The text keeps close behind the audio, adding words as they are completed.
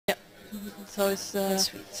So it's That's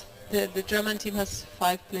sweet. the German team has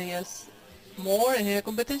 5 players more in a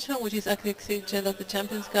competition, which is actually equivalent of the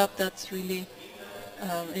Champions Cup. That's really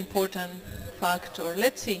important factor.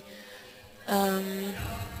 Let's see. Um,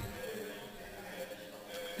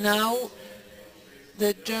 Now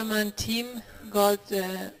the German team got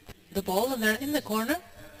the ball and they're in the corner.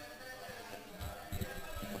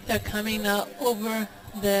 They're coming now over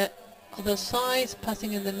the other side,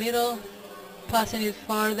 passing in the middle, passing it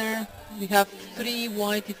farther. We have 3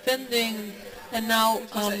 wide defending, and now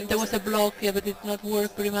there was a block, yeah, but it did not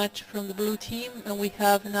work very much from the blue team, and we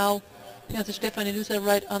have now Stefanie Luser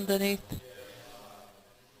right underneath.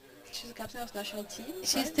 She's the captain of the national team.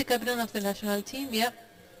 She's right? the captain of the national team, yeah.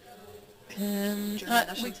 German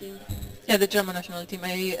national team. Yeah, the German national team.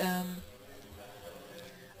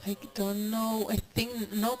 I don't know. I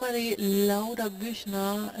think normally Laura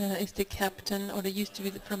Büchner is the captain, or they used to be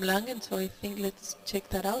from Langen, so I think let's check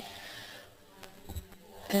that out.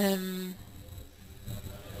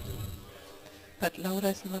 But Laura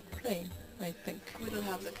is not playing, I think. We don't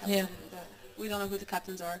have the captain. Yeah. We don't know who the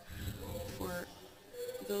captains are for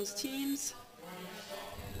those teams.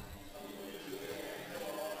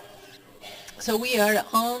 So we are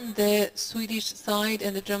on the Swedish side,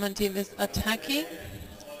 and the German team is attacking.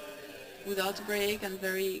 Without a break and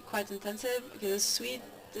quite intensive. Okay, the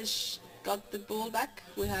Swedish got the ball back.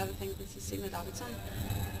 We have, I think this is Signe Davidsson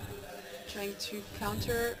trying to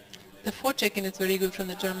counter. The forechecking is very good from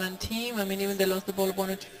the German team. I mean, even they lost the ball 1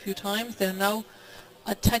 or 2 few times. They're now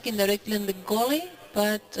attacking directly in the goalie,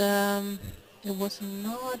 but it was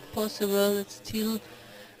not possible. It's still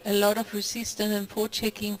a lot of resistance and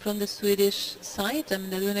forechecking from the Swedish side. I mean,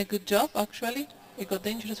 they're doing a good job, actually. It got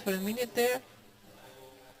dangerous for a minute there.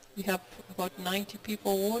 We have about 90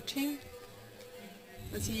 people watching.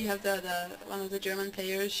 Let's see, you have one of the German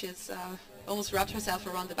players. She's almost wrapped herself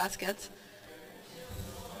around the basket.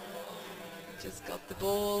 Just got the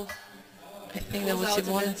ball. I think that was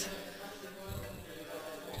Simone.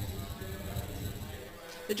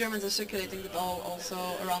 The Germans are circulating the ball also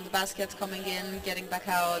around the basket, coming in, getting back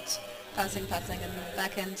out, passing, and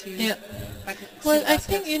back into. Yeah. Back Well, to I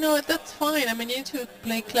think, that's fine. I mean, you need to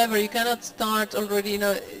play clever. You cannot start already,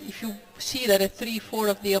 if you see that a 3-4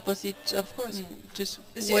 of the opposite, of course, just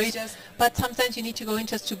wait. But sometimes you need to go in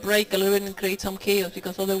just to break a little bit and create some chaos,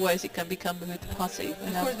 because otherwise it can become a bit passive.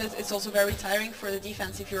 Of course, but it's also very tiring for the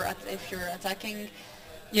defense if you're attacking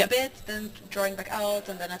a bit, then drawing back out,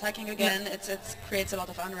 and then attacking again. It creates a lot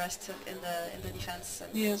of unrest in the defense.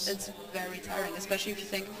 And yes. It's very tiring, especially if you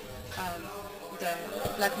think the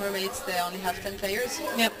Black Mermaids, they only have 10 players.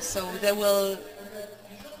 Yep. So they will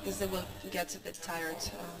get a bit tired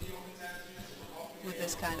with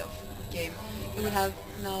this kind of game. We have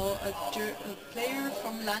now a player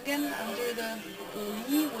from Langen under the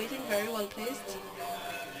goalie, waiting, very well placed.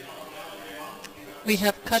 We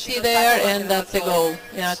have Kati there, and that's a goal.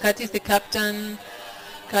 Yeah, Kati is the captain.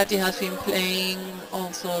 Kati has been playing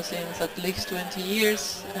also since at least 20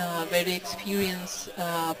 years, very experienced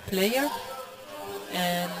player,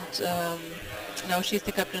 and now she's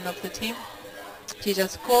the captain of the team. She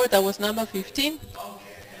just scored, that was number 15.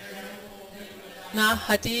 Na,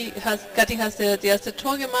 Kati has das erste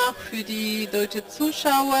Tor gemacht für die deutsche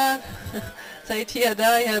Zuschauer. Seid ihr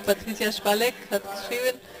da? Ja, Patricia Spalek hat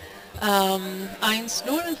geschrieben.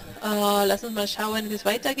 1-0. Lass uns mal schauen, wie es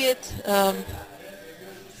weitergeht.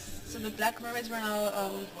 So the Black Mermaids were now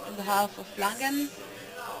in the half of Langen,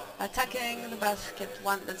 attacking the basket.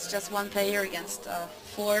 That's just one player against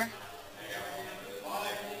 4.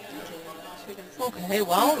 Okay,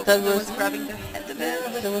 wow, that was grabbing the head a bit.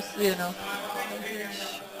 Yeah, that was,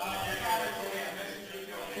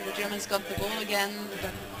 The Germans got the ball again.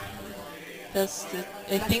 I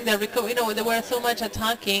think they they were so much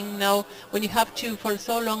attacking. Now, when you have to for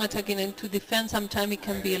so long attacking and to defend, sometimes it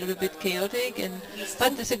can be a little bit chaotic.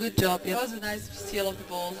 But it's a good job. It was a nice steal of the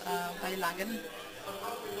ball by Langen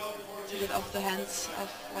to get off the hands of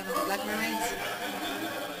one of the Black Mermaids.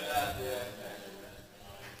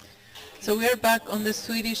 So we are back on the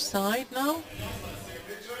Swedish side now.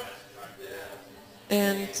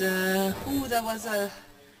 And that was a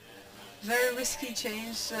very risky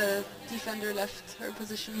change. Defender left her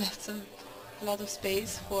position, left a lot of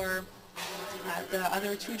space for the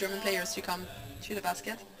other 2 German players to come to the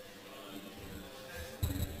basket.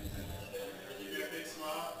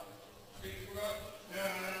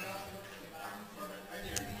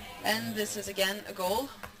 And this is again a goal.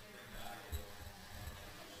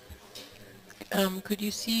 could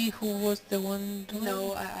you see who was the one doing?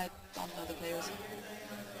 No, I don't know the players.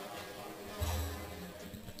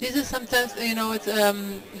 This is sometimes, it's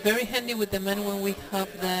very handy with the men when we have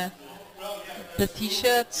the the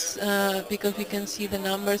T-shirts because we can see the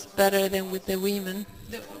numbers better than with the women.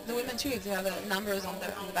 The women too, they have numbers on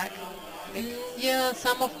the back. Yeah,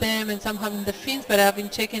 some of them, and some have the fins, but I've been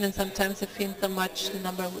checking, and sometimes the fins don't match the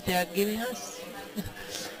number they are giving us.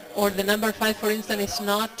 Or the number 5, for instance, is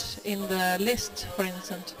not in the list, for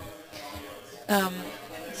instance.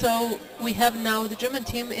 So we have now the German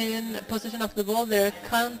team in possession of the ball. They're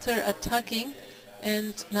counter-attacking,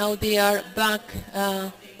 and now they are back.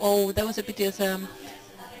 Oh, that was a pity.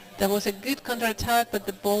 That was a good counter-attack, but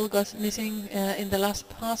the ball got missing in the last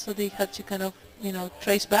pass, so they had to kind of,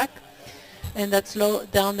 trace back, and that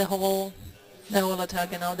slowed down the whole attack.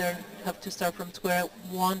 And now they have to start from square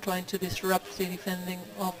one, trying to disrupt the defending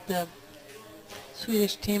of the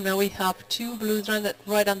Swedish team. Now we have 2 blues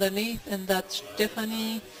right underneath, and that's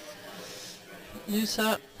Stephanie,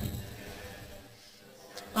 Nusa.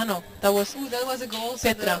 Oh no, that was a goal.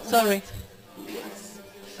 Petra. Sorry.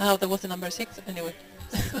 Oh, that was the number 6. Anyway.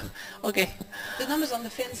 Okay. The numbers on the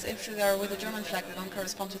fins, if they are with the German flag, they don't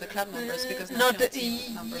correspond to the club numbers because not national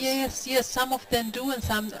team numbers. Yes, some of them do and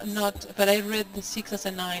some not. But I read the 6 as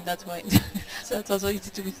a 9. That's why. So that's also easy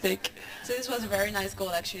to mistake. So this was a very nice goal,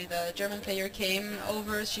 actually. The German player came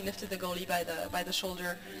over, she lifted the goalie by the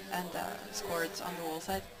shoulder and scored on the wall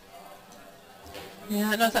side.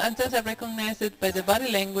 Yeah, no, sometimes I recognize it by the body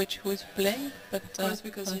language who is playing, but it's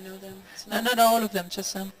because you know them. Not all of them,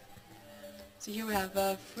 just some. So here we have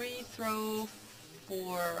a free throw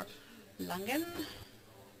for Langen.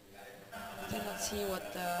 I did not see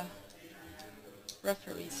what the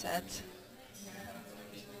referee said.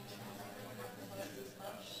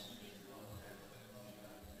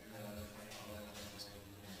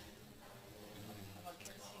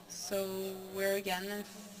 So we're again in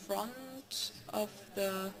front of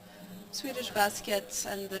the Swedish basket,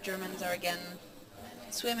 and the Germans are again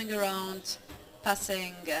swimming around,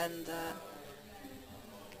 passing and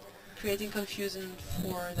creating confusion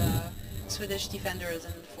for the Swedish defenders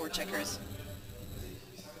and for checkers.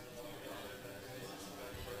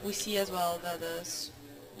 We see as well that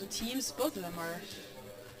the teams, both of them, are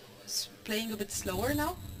playing a bit slower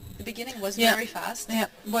now. The beginning was very fast. Yeah,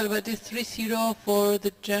 well, but it's 3-0 for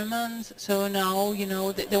the Germans, so now,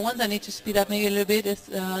 the ones that need to speed up maybe a little bit is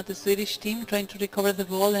the Swedish team trying to recover the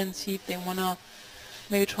ball and see if they want to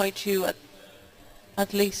maybe try to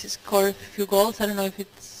at least score a few goals. I don't know if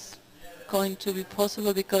it's going to be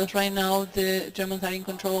possible because right now the Germans are in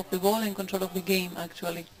control of the ball and control of the game,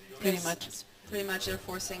 actually, pretty much. Pretty much they're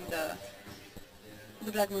forcing the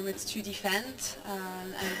Black Mermaids to defend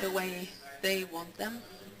and the way they want them.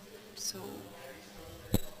 So,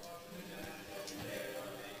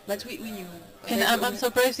 but we knew. And I'm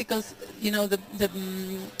surprised because the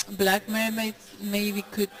Black Mermaids maybe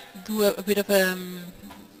could do a bit of a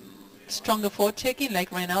stronger forechecking,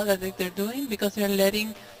 like right now that they're doing, because they're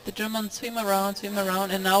letting the Germans swim around,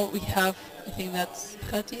 and now we have, I think that's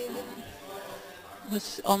Kati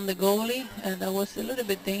was on the goalie, and that was a little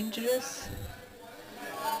bit dangerous.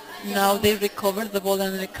 Now they recovered the ball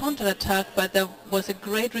and the counter-attack, but that was a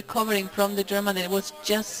great recovering from the German. It was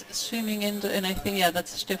just swimming into, and I think, yeah,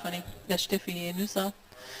 that's Stephanie, that's Steffi Nusa.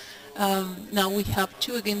 Now we have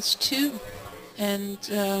 2 against 2, and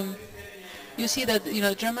you see that,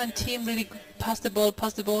 the German team really passed the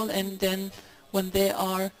ball, and then when they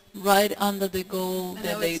are right under the goal,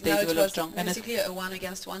 then they develop strong. And basically a 1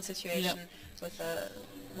 against 1 situation with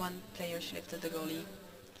one player lifted the goalie.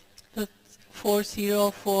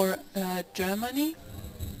 4-0 for Germany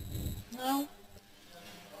now,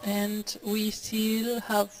 and we still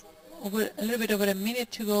have a little bit over a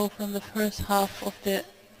minute to go from the first half of the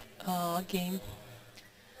game.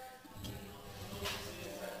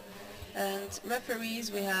 And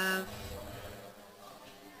referees, we have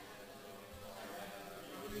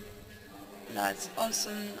that's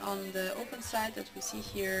Olsen on the open side that we see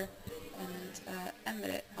here, and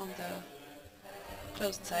Emre on the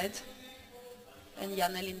closed side, and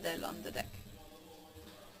Janne Lindell on the deck.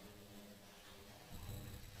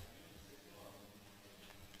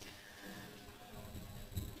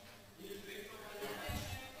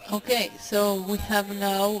 Okay, so we have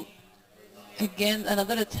now again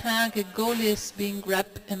another attack. A goal is being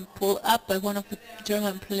grabbed and pulled up by one of the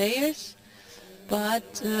German players,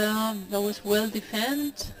 but that was well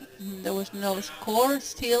defended. There was no score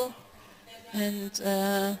still, and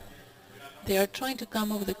they are trying to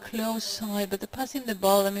come over the close side, but they're passing the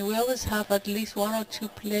ball. I mean, we always have at least 1 or 2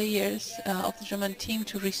 players of the German team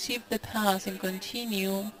to receive the pass and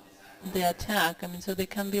continue the attack. I mean, so they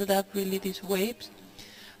can build up really these waves.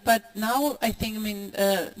 But now I think,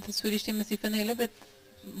 the Swedish team is defending a little bit,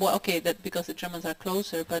 well, okay, that because the Germans are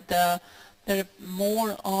closer, but they're they're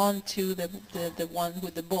more on to the one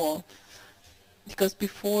with the ball. Because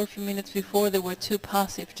before, a few minutes before, they were too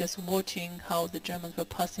passive, just watching how the Germans were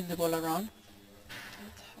passing the ball around.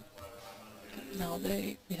 Now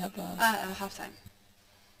we have a... halftime.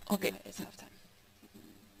 Okay. It's halftime.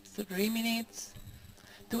 3 minutes.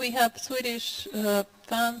 Do we have Swedish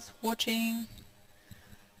fans watching?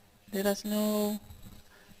 Let us know.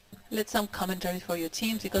 Let some commentary for your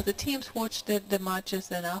teams, because the teams watch the matches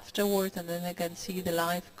then afterwards, and then they can see the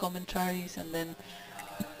live commentaries, and then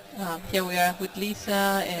here we are with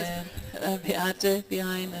Lisa and Beate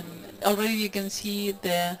behind, and already you can see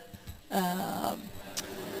the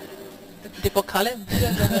pokale,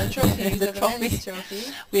 The trophy. the trophy. men's trophy.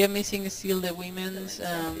 We are missing still the women's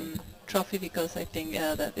trophy, because I think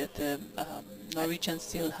that the Norwegians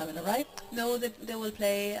still haven't arrived. No, they will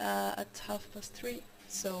play at 3:30,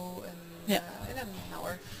 so in an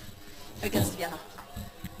hour against Vienna.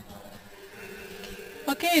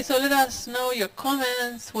 Okay, so let us know your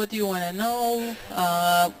comments. What do you want to know?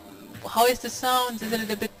 How is the sound? Is it a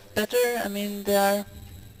little bit better? I mean,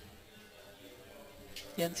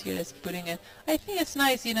 Jens here is putting it. I think it's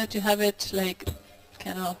nice, you know, to have it like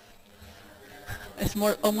kind of. It's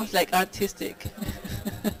more almost like artistic.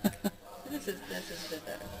 This is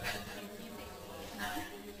better.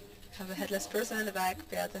 Have a headless person in the back.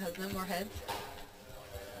 Beate has no more head.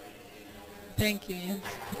 Thank you, Jens.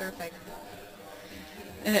 Perfect.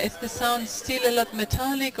 Is the sound still a lot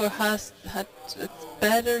metallic, or has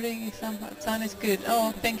battery? Sound is good.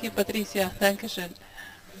 Oh, thank you, Patricia. Dankeschön.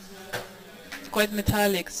 It's quite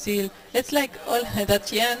metallic still. It's like all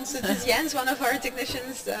that's Jens. This is Jens, one of our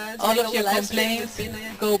technicians. All of your complaints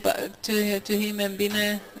go back to him and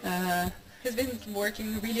Bine. He's been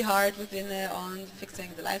working really hard with Bine on fixing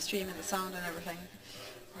the live stream and the sound and everything.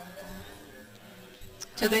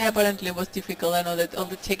 Today apparently was difficult. I know that all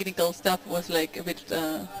the technical stuff was like a bit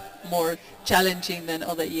more challenging than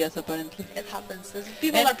other years apparently. It happens.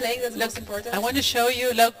 People are playing, that's most important. I want to show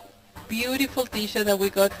you, look, beautiful t-shirt that we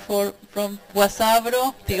got from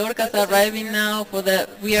Wasabro. The orcas are arriving now for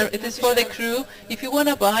it is for the crew. If you want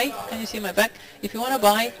to buy, can you see my back? If you want to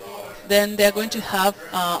buy, then they're going to have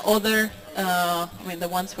other, the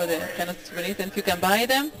ones for the kind of souvenirs, and if you can buy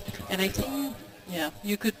them. And I think, yeah,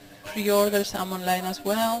 you could pre-order some online as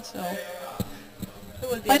well. So,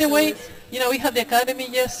 by the way, you know, we had the academy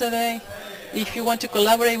yesterday. If you want to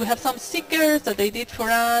collaborate, we have some stickers that they did for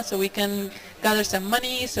us, so we can gather some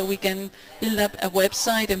money, so we can build up a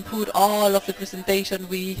website and put all of the presentation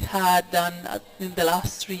we had done in the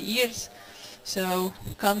last 3 years. So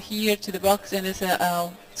come here to the box, and it's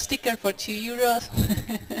a sticker for €2,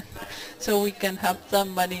 so we can have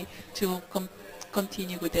some money to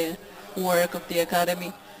continue with the work of the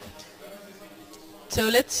academy. So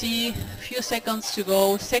let's see, a few seconds to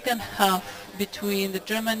go. Second half between the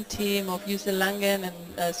German team of Langen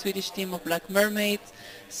and Swedish team of Black Mermaids.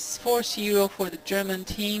 4-0 for the German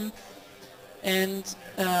team. And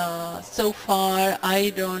so far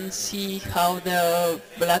I don't see how the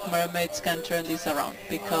Black Mermaids can turn this around,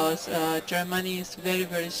 because Germany is very,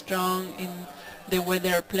 very strong in the way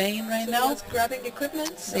they're playing right now. It's grabbing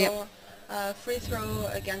equipment, so yep. Free throw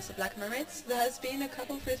against the Black Mermaids. There has been a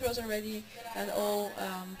couple free throws already, and all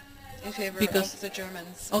in favor of the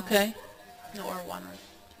Germans. Okay. Or one or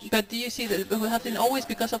two. But do you see that we have been always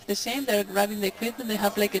because of the same? They're grabbing the equipment. They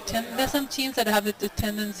have like there's some teams that have the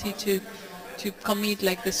tendency to commit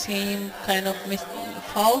like the same kind of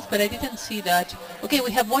fouls, but I didn't see that. Okay,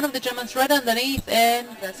 we have one of the Germans right underneath, and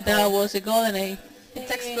that was a goal, and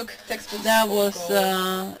textbook. That was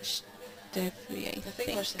Steffi, I think.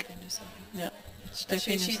 It was Steffi. Yeah.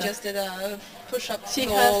 She just did a push-up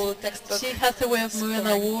goal textbook. She has a way of moving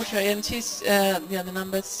the water, and she's the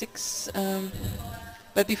number 6.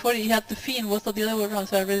 But before he had the fin, was the other way around,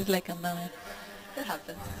 so I really like him now. That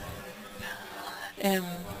happens.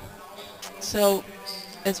 So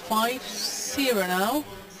it's 5-0 now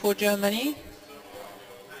for Germany,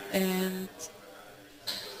 and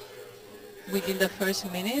within the first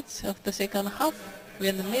minutes of the second half, we're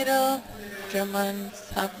in the middle. Germans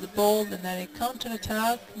have the ball, and then they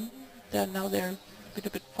counter-attack. They're a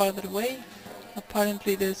bit farther away.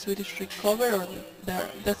 Apparently the Swedish recover, or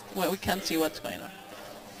we can't see what's going on.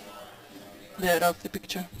 They're off the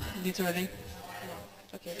picture, literally.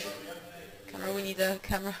 Okay. Camera, we need a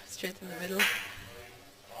camera straight in the middle.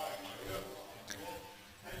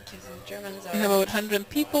 Because the Germans are... We have about 100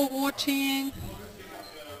 people watching.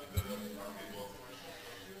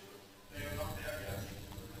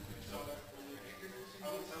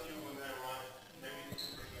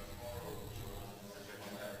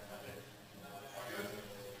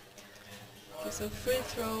 So free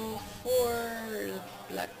throw for the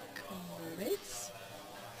Black Mermaids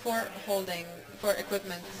for holding, for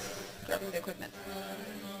equipment, grabbing the equipment,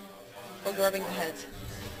 or grabbing the head.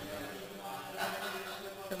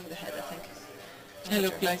 Grabbing the head, I think. It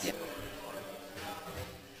looked like it.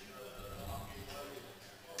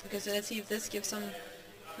 Okay, so let's see if this gives some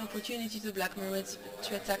opportunity to Black Mermaids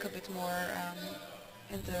to attack a bit more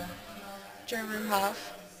in the German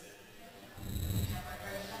half.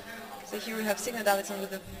 So here we have Signe Davidson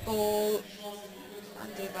with the ball,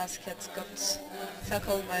 and the basket got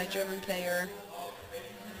tackled by a German player.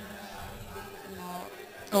 Now,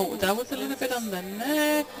 Oh, that was a little bit on the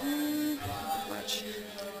neck. not much.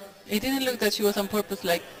 It didn't look that she was on purpose,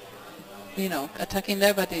 like, you know, attacking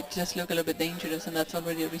there, but it just looked a little bit dangerous, and that's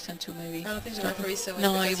already a reason to maybe... I don't think the referee saw it.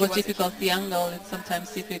 No, because it he was difficult. The angle, it's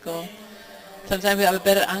sometimes difficult. Sometimes we have a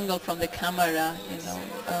better angle from the camera, you know.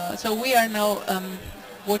 So we are now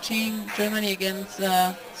watching Germany against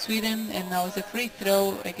Sweden, and now it's a free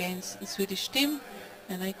throw against the Swedish team.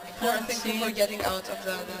 And I can't see... we're getting out of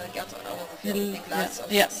the field. I think that's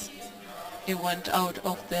Yes, it went out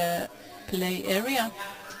of the play area.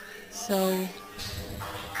 So,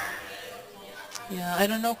 yeah, I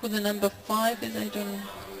don't know who the number 5 is. I don't...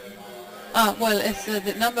 Ah, well, it's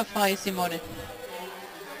the number 5 is Simone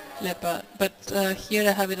Lepa, but here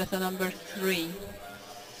I have it as a number 3.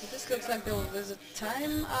 This looks like there was a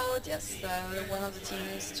timeout. Yes, one of the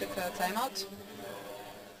teams took a timeout.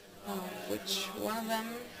 Which one of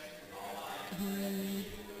them?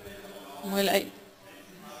 Well, I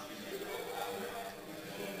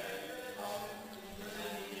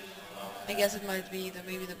guess it might be that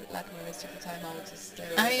maybe the Black Mermaids took a timeout.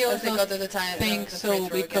 I also think the so,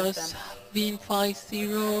 free throw because against them. being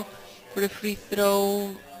 5-0 for a free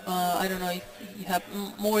throw, I don't know if you have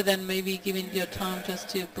more than maybe giving your time just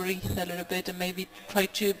to breathe a little bit and maybe try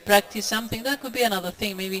to practice something. That could be another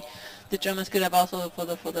thing. Maybe the Germans could have also for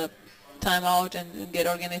the timeout and get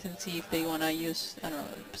organized and see if they want to use, I don't know,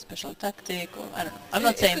 a special tactic, or I don't know. I'm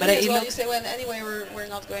not saying, but you say, well, anyway, we're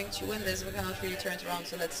not going to win this. We cannot really turn it around,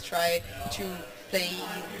 so let's try to take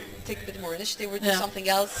a bit more initiative or do something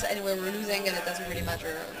else. Anyway, we're losing, and it doesn't really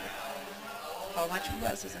matter how much who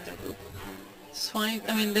else is in their group. it's fine.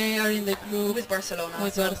 I mean, they are in the group With Barcelona.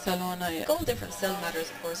 with so Barcelona. Yeah. goal difference still matters,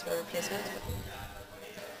 of course, for replacement.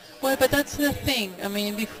 Well, but that's the thing. I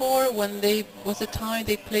mean, before, when they was a tie,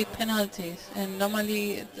 they played penalties, and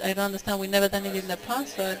normally, I don't understand. We never done it in the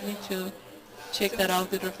past, so I need to check that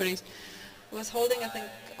out with referees. Was holding, I think,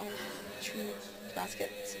 on 2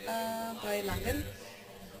 baskets by Langen.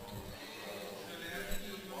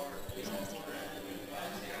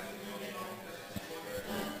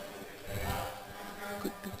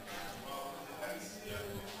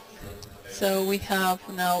 So we have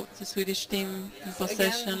now the Swedish team in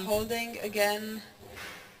possession. Again, holding again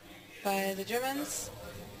by the Germans.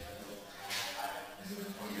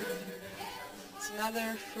 It's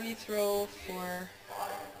another free throw for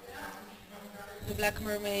the Black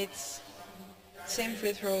Mermaids. Same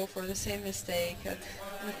free throw for the same mistake at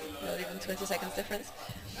not even 20 seconds difference.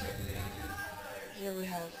 Here we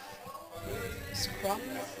have scrum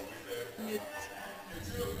mid-depth.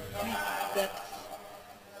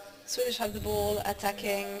 Swedish have the ball,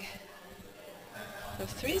 attacking. We have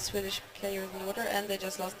 3 Swedish players in the water, and they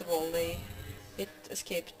just lost the ball. It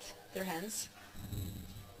escaped their hands.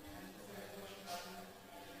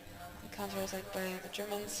 The counter attack by the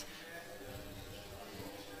Germans.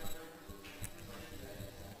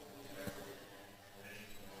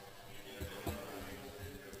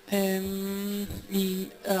 So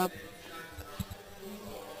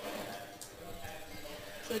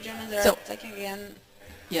the Germans are attacking again.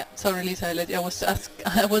 Yeah, sorry, Lisa. I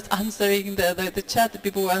was answering the chat. The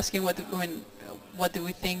people were asking what do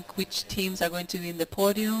we think, which teams are going to be in the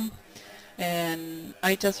podium, and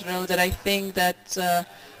I just wrote that I think that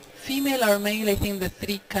female or male, I think the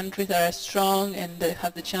 3 countries that are strong and that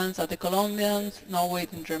have the chance are the Colombians, Norway,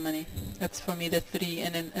 and Germany. That's for me the 3,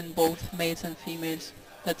 and both males and females.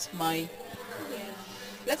 That's my...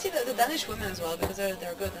 Let's see the Danish women as well, because they're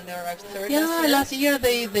good, and they arrived 3rd Yeah, last year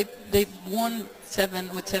they won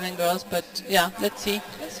 7 with 7 girls, but yeah, let's see.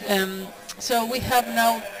 So we have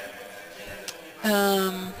now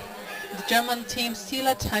the German team still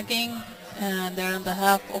attacking, and they're on the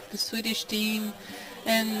half of the Swedish team,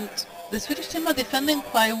 and the Swedish team are defending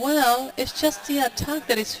quite well. It's just the attack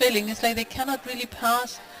that is failing. It's like they cannot really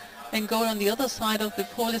pass and go on the other side of the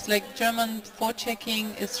pool. It's like German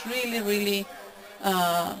forechecking is really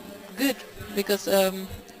good, because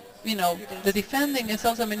you know, the defending is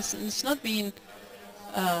also, I mean, it's not been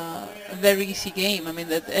a very easy game. I mean,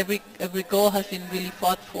 that every goal has been really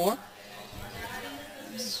fought for,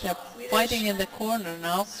 They're fighting in the corner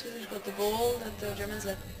now. Swedish got the ball that the Germans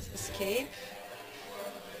let escape.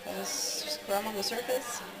 Scrum on the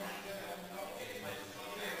surface.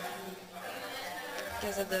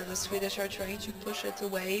 Guess that the Swedish are trying to push it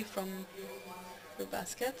away from the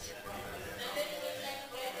basket.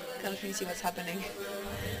 Can't really see what's happening.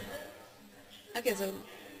 Okay, so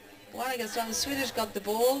 1 against 1. The Swedish got the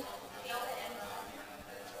ball.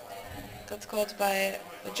 Got caught by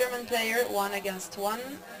a German player, 1 against 1.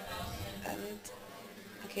 And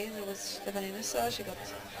okay, there was Stephanie Nissa. She got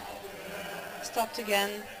stopped again.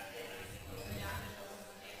 It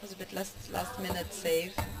was a bit last minute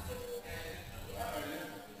save.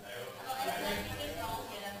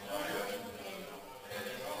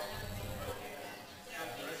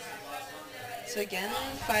 So again,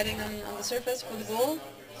 fighting on the surface for the ball.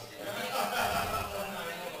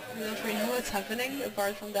 We don't really know what's happening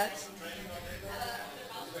apart from that.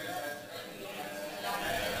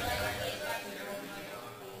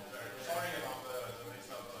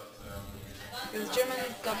 Because German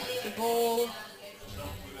got the ball.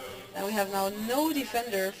 And we have now no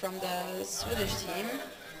defender from the Swedish team.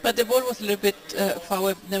 But the ball was a little bit far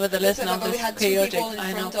away, nevertheless. Yes, now but we had chaotic. two people in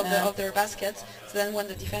I front know, of their basket. So then when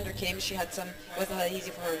the defender came, she had some. It wasn't that easy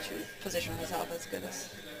for her to position herself as good as.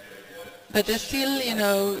 But they're still, you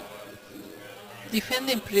know,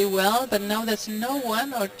 defending pretty well. But now there's no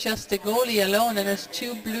one, or just the goalie alone, and there's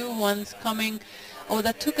two blue ones coming. Oh,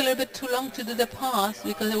 that took a little bit too long to do the pass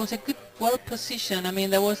because there was a good, well position. I mean,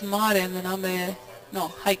 there was Maren, the number, no,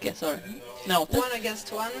 Heike, sorry. No. 1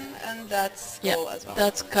 against 1, and that's goal as well.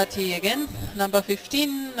 That's Kati again, number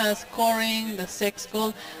 15, scoring the 6th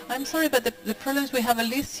goal. I'm sorry, but the problems we have a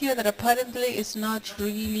list here that apparently is not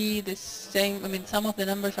really the same. I mean, some of the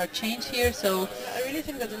numbers are changed here, so I really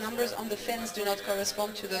think that the numbers on the fins do not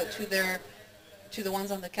correspond to the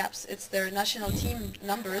ones on the caps. It's their national team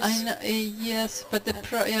numbers. I know, yes, but then they.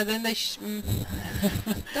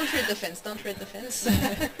 Don't read the fins. Don't read the fins.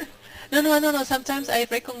 No. Sometimes I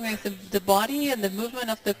recognize the body and the movement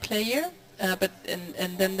of the player, but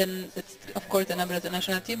then it's of course the number of the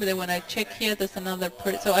national team. But then when I check here, there's another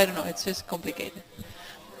so I don't know. It's just complicated.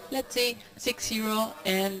 Let's see, 6-0,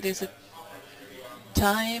 and there's a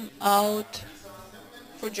time out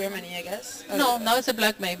for Germany, I guess. No, now it's a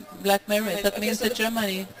Black Mermaids. That okay, means so that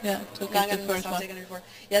Germany, took Langen the first one. taken before.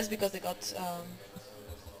 Yes, because they got.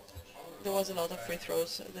 There was a lot of free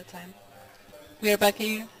throws at the time. We are back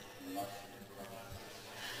here.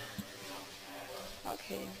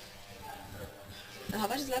 Okay. And how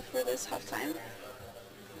much is left for this halftime?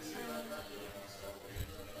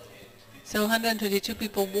 So 122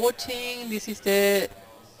 people voting. This is the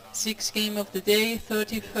 6th game of the day,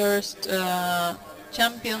 31st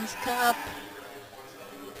Champions Cup.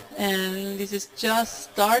 And this is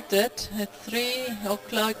just started at 3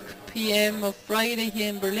 o'clock p.m. of Friday here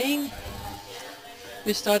in Berlin.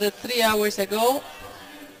 We started 3 hours ago.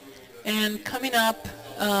 And coming up,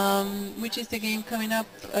 which is the game coming up?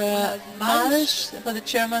 Marsch for the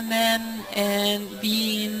German men and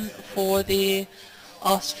Wien for the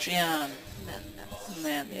Austrian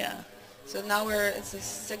men. Yeah. So now it's the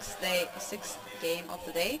sixth game of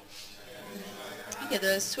the day. Okay,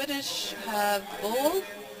 the Swedish have ball,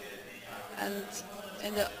 and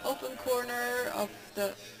in the open corner of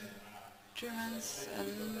the Germans,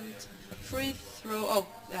 and free throw. Oh,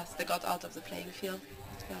 yes, they got out of the playing field,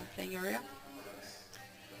 playing area.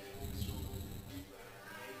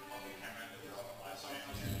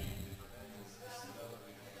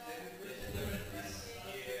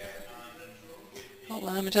 Well,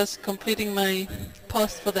 I'm just completing my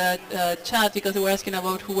post for the chat because they were asking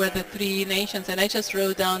about who were the 3 nations, and I just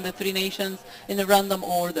wrote down the 3 nations in a random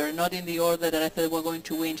order, not in the order that I thought were going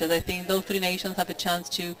to win. Because I think those 3 nations have a chance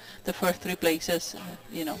to the first 3 places,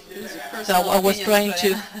 So I was trying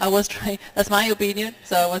to, that's my opinion,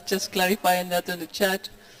 so I was just clarifying that in the chat.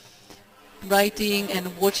 Writing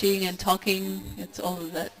and watching and talking, it's all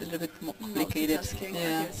that a little bit more complicated.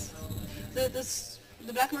 Yeah.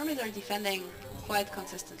 The Black Mermaids are defending quite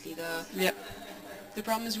consistently. The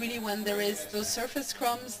problem is really when there is those surface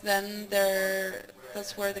scrums, then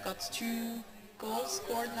that's where they got 2 goals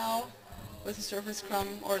scored now with the surface scrum,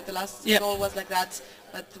 or the last goal was like that,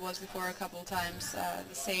 but it was before a couple of times.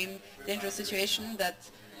 The same dangerous situation that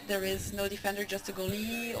there is no defender, just a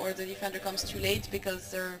goalie, or the defender comes too late because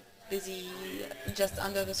they're busy just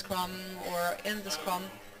under the scrum or in the scrum,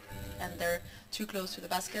 and they're too close to the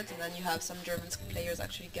basket, and then you have some German players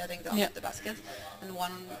actually getting down at the basket, and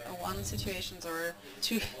one situations or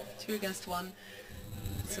two against one,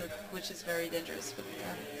 so which is very dangerous. But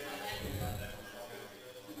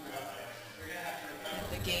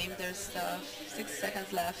they game. There's 6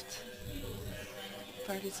 seconds left.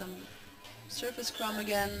 Apparently some surface scrum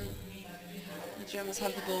again. The Germans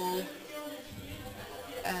have the ball.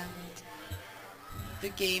 And the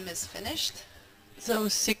game is finished. So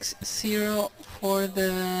 6-0 for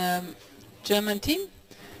the German team.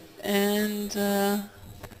 And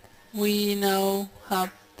we now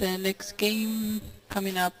have the next game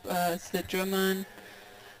coming up. It's the German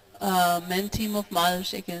men team of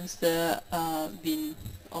Malsch against the Wien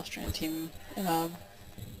Austrian team.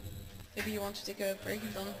 Maybe you want to take a break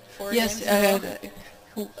on 4 Yes, games?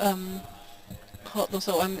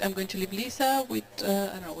 so I'm going to leave Lisa with, I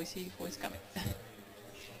don't know, we see who is coming.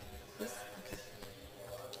 This? Okay.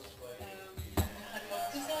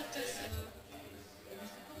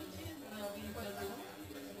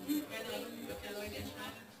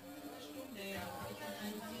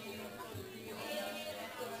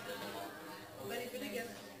 Weil ich würde gerne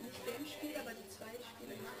nicht dem Spiel, aber die 2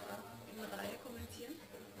 Spiele in der Reihe kommentieren.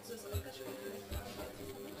 Also das ist auch ganz spannend.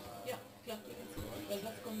 Ja, klar. Weil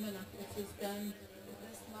was kommt danach? Es ist dann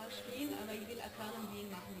Das Marsch Wien, aber ich will erklären, wen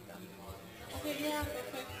machen die dann. okay, ja,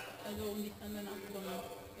 perfekt. Also um dich dann danach zu kommen.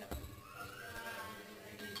 Ja.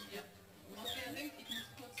 Ja. Ich muss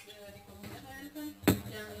kurz die Kommentare helfen.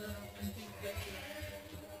 Ja, ich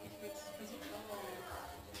würde versuchen.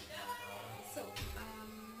 So,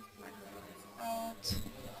 out.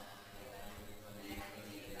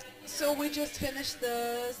 So we just finished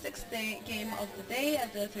the 6th game of the day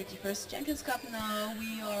at the 31st Champions Cup. Now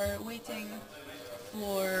we are waiting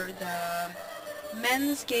for the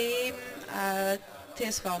men's game.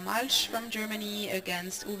 TSV Malsch from Germany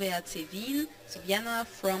against UWAC Wien, so Vienna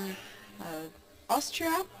from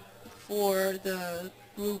Austria. For the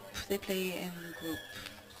group, they play in Group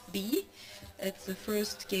B. It's the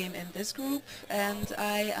first game in this group, and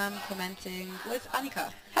I am commenting with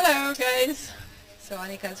Annika. hello guys. So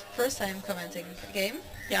Annika's first time commenting the game.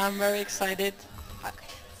 Yeah, I'm very excited. Okay,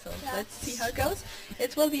 so let's see how it goes.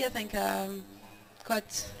 It will be, I think,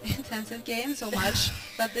 quite intensive game, so much.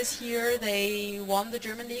 But this year they won the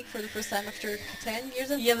German League for the first time after 10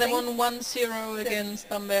 years. Yeah, they won 1-0 against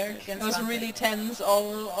Bamberg. Against It was Bamberg. really tense.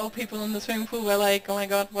 All people in the swimming pool were like, oh my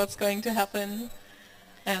god, what's going to happen?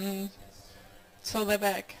 And so they're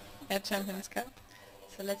back at Champions Cup.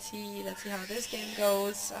 So let's see how this game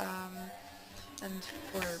goes. And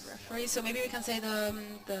for referees, so maybe we can say the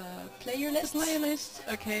player list. Player list.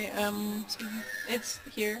 Okay. It's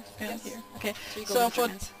here. Yeah, Yes. here. Okay. So you go So with for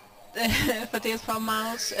Germans. for TSV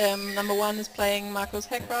Maus, number 1 is playing Markus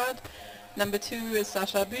Heckrad. Number 2 is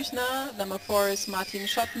Sascha Büchner. Number 4 is Martin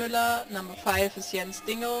Schottmüller. Number 5 is Jens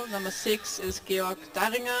Dingel. Number 6 is Georg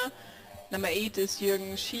Daringer. Number 8 is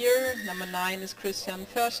Jürgen Schier. Number 9 is Christian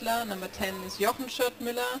Förschler. Number 10 is Jochen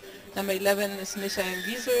Schottmüller. Number 11 is Michael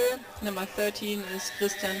Wiesel. Number 13 is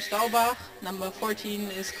Christian Staubach. Number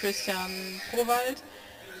 14 is Christian Prowald.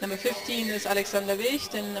 Number 15 is Alexander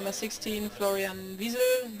Wicht, and number 16 Florian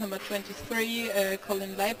Wiesel. Number 23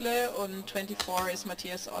 Colin Leible, and 24 is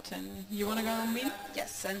Matthias Otten. You wanna go on me?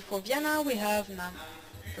 Yes, and for Vienna we have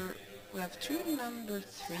two number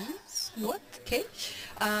 3s. What? Okay.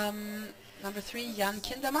 Number 3 Jan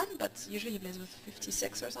Kindermann, but usually he plays with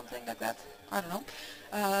 56 or something like that. I don't know.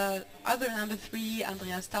 Other number 3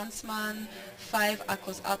 Andreas Tanzmann, 5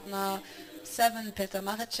 Akos Adner, 7 Peter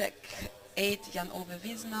Marecek, 8 Jan-Ove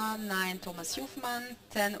Wiesner, 9 Thomas Jufmann,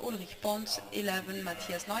 10 Ulrich Pont, 11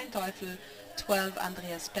 Matthias Neuenteufel, 12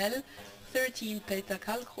 Andreas Pell, 13 Peter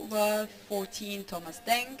Kalkhuber, 14 Thomas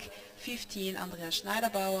Denk, 15 Andreas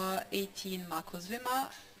Schneiderbauer, 18 Markus Wimmer,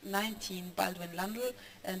 19 Baldwin Landl,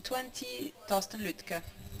 and 20 Thorsten Lütke.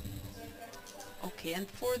 Okay, and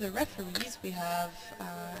for the referees we have, I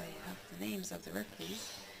have the names of the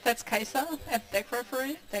referees. That's Kaiser at deck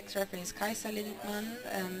referee. Dex referee is Kaiser Lindman,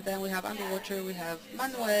 and then we have underwater, we have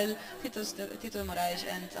Manuel, Tito de Moraes,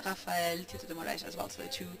 and Rafael Tito de Moraes as well, so the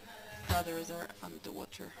 2 brothers are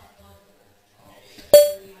underwater.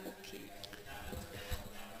 Okay.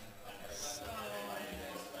 So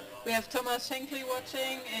we have Thomas Shankly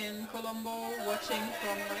watching and Colombo watching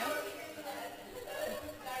from